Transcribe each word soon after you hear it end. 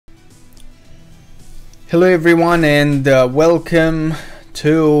Hello everyone and welcome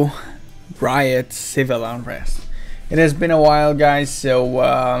to RIOT Civil Unrest. It has been a while guys,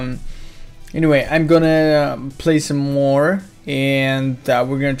 so anyway, I'm gonna play some more and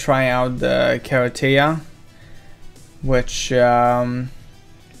we're gonna try out the Keratea, which are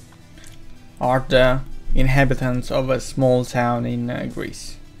the inhabitants of a small town in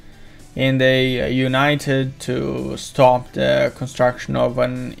Greece. And they united to stop the construction of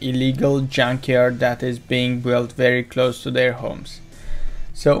an illegal junkyard that is being built very close to their homes.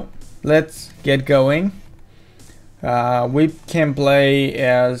 So let's get going. We can play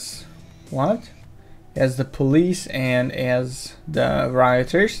as as the police and as the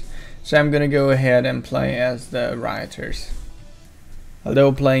rioters. So I'm gonna go ahead and play as the rioters,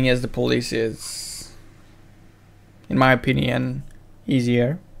 although playing as the police is, in my opinion,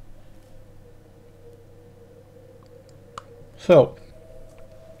 easier. So,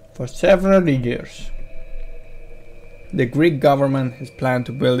 for several years, the Greek government has planned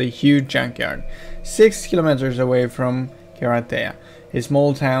to build a huge junkyard 6 kilometers away from Keratea, a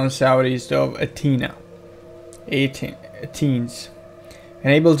small town southeast of Athens.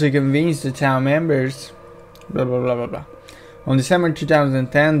 And able to convince the town members, blah blah blah blah blah. On December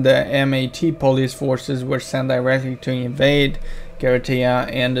 2010, the MAT police forces were sent directly to invade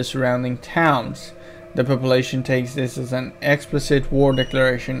Keratea and the surrounding towns. The population takes this as an explicit war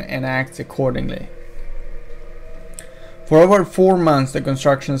declaration and acts accordingly. For over 4 months, the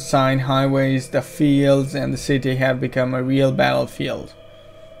construction site, highways, the fields, and the city have become a real battlefield.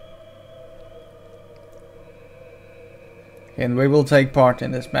 And we will take part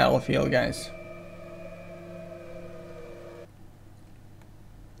in this battlefield, guys.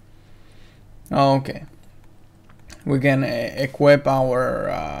 Okay. We can equip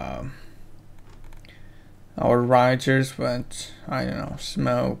our rioters with, I don't know,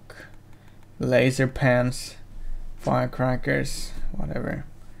 smoke, laser pens, firecrackers, whatever.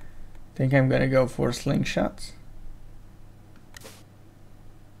 I think I'm gonna go for slingshots.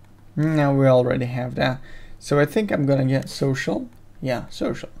 No, we already have that. So I think I'm gonna get social. Yeah,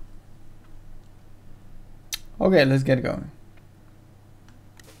 social. Okay, let's get going.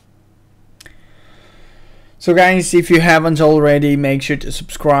 So guys, if you haven't already, make sure to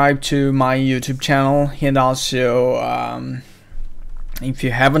subscribe to my YouTube channel, and also if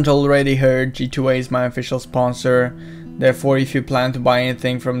you haven't already heard, G2A is my official sponsor. Therefore, if you plan to buy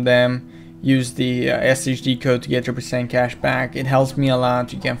anything from them, use the SHD code to get your % cash back. It helps me a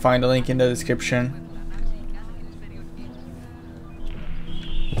lot. You can find the link in the description.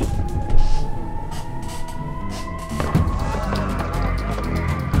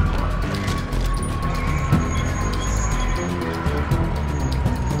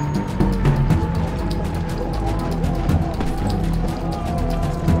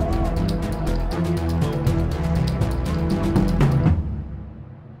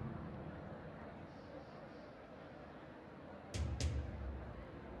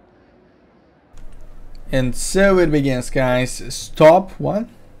 And so it begins, guys. Stop. What?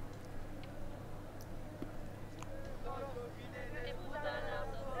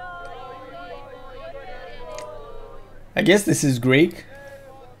 I guess this is Greek.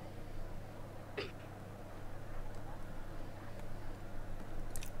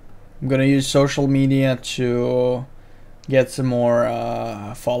 I'm gonna use social media to get some more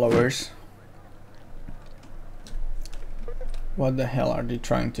followers. What the hell are they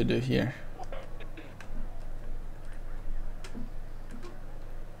trying to do here?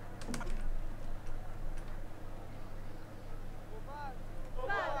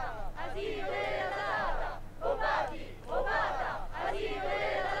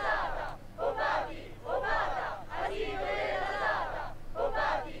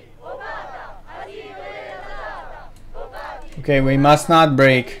 Okay, we must not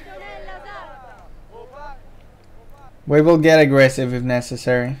break. We will get aggressive if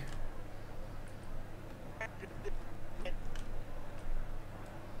necessary.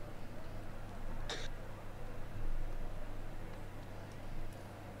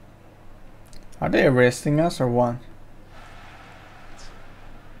 Are they arresting us or what?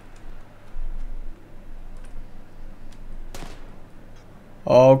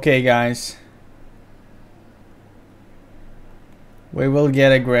 Okay, guys. We will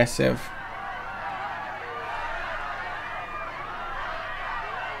get aggressive.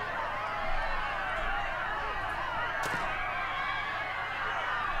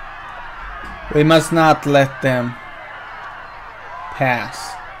 We must not let them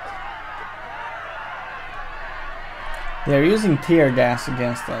pass. They're using tear gas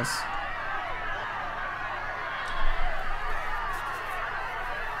against us.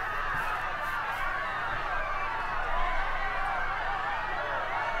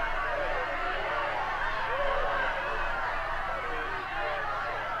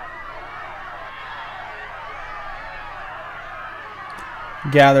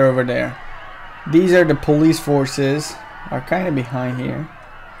 gather over there. These are the police forces, are kind of behind here.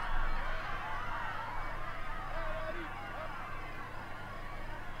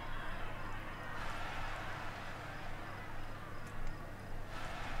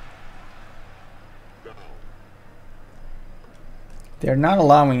 They're not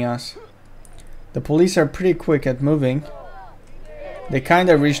allowing us. The police are pretty quick at moving. They kind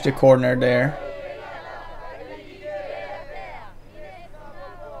of reached the corner there.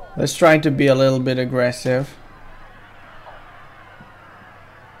 Let's try to be a little bit aggressive.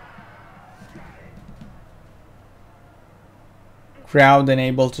 Crowd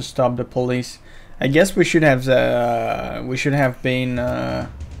unable to stop the police. I guess we should have been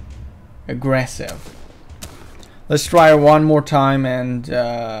aggressive. Let's try one more time, and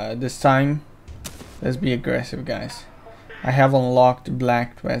this time let's be aggressive, guys. I have unlocked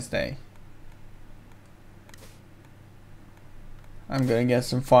Black Wednesday. I'm gonna get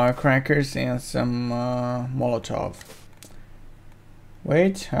some firecrackers and some Molotov.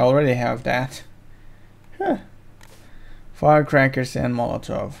 Wait, I already have that. Huh. Firecrackers and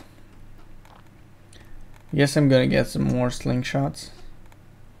Molotov. Guess I'm gonna get some more slingshots.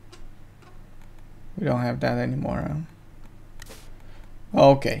 We don't have that anymore, huh?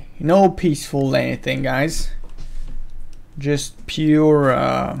 Okay, no peaceful anything, guys. Just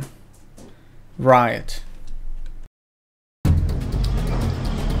pure riot.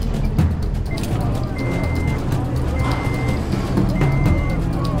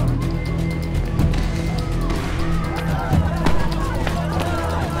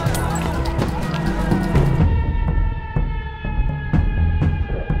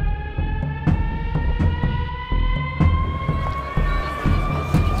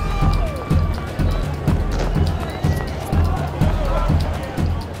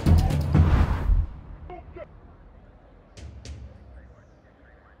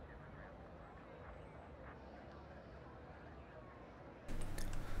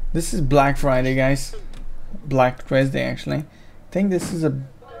 This is Black Friday, guys. Black Wednesday, actually. I think this is a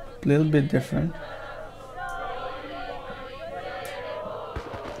little bit different.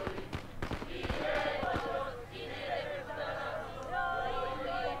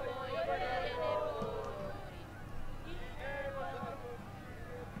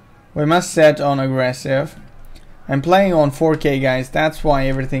 We must set on aggressive. I'm playing on 4K, guys. That's why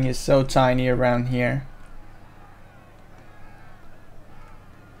everything is so tiny around here.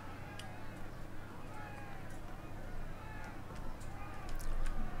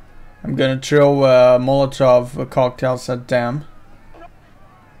 I'm gonna throw Molotov cocktails at them.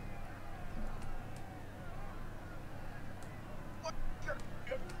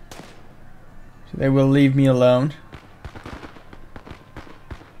 So they will leave me alone.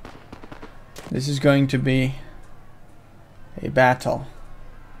 This is going to be a battle.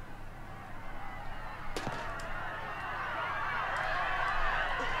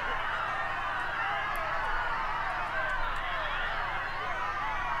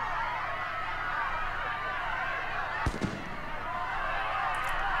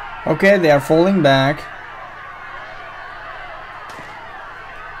 Okay, they are falling back.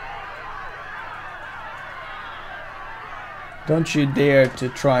 Don't you dare to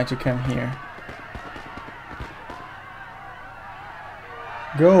try to come here.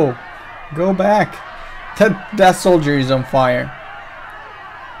 Go. Go back. That soldier is on fire.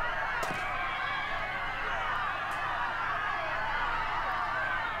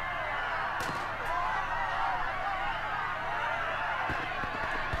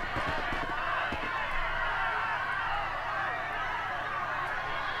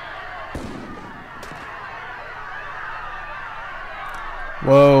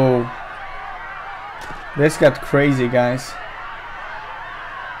 Whoa. This got crazy, guys.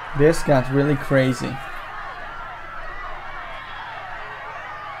 This got really crazy.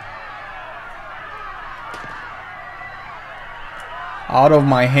 Out of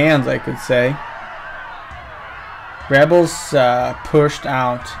my hands, I could say. Rebels pushed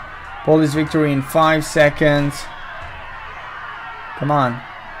out. Police victory in 5 seconds. Come on.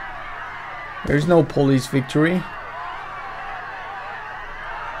 There's no police victory.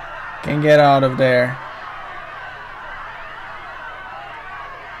 Can get out of there.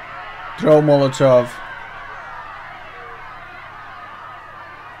 Throw Molotov.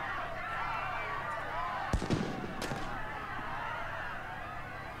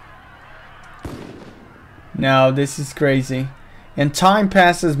 Now this is crazy. And time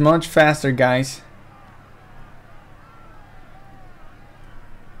passes much faster, guys.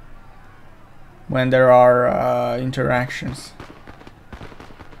 When there are interactions.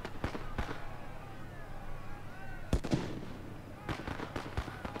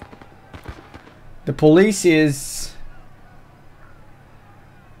 The police is...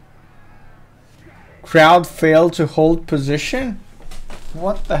 Crowd failed to hold position?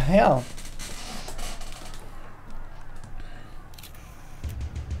 What the hell?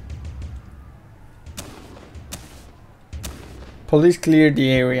 Police cleared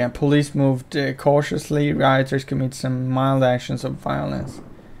the area. Police moved cautiously. Rioters commit some mild actions of violence.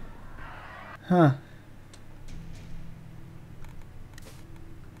 Huh.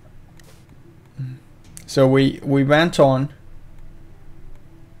 So we went on.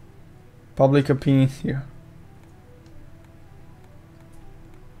 Public opinion here.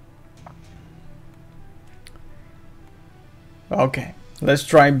 Okay, let's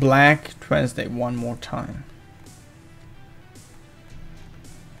try Black Wednesday one more time.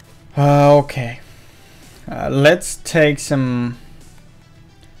 Okay, let's take some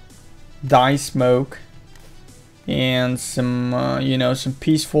dye smoke and some you know, some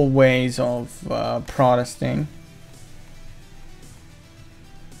peaceful ways of protesting.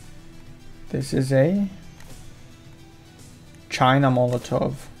 This is a China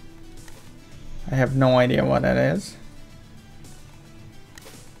Molotov. I have no idea what that is.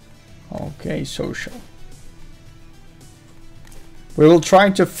 Okay, social. We will try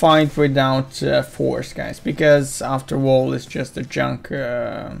to fight without force, guys, because after all, it's just a junk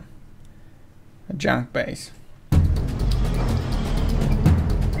base.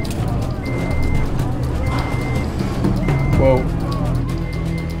 Whoa.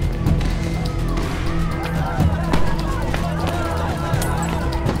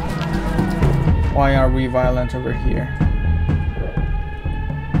 Why are we violent over here?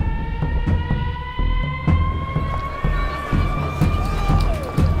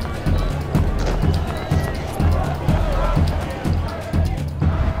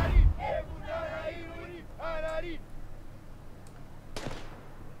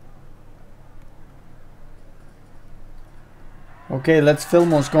 Okay, let's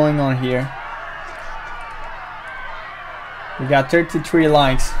film what's going on here. We got 33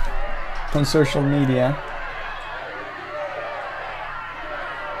 likes on social media.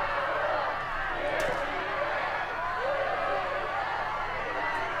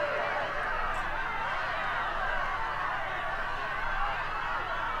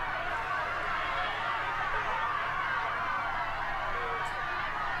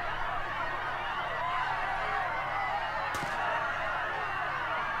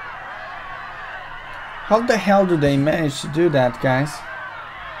 How the hell do they manage to do that, guys?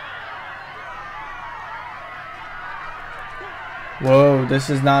 Whoa, this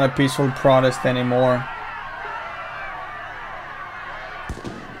is not a peaceful protest anymore.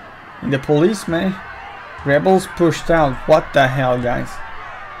 The policemen, rebels pushed out. What the hell, guys?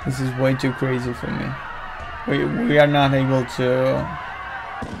 This is way too crazy for me. We are not able to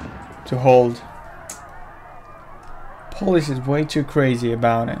hold. Police is way too crazy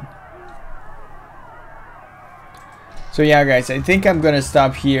about it. So yeah, guys, I think I'm gonna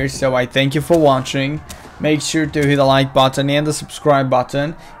stop here. So I thank you for watching. Make sure to hit the like button and the subscribe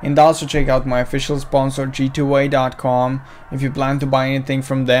button, and also check out my official sponsor g2a.com. If you plan to buy anything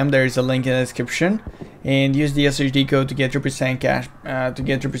from them, there is a link in the description, and use the SHD code to get 3%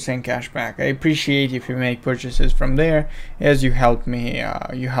 cash back. I appreciate if you make purchases from there, as you help me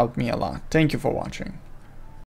a lot. Thank you for watching.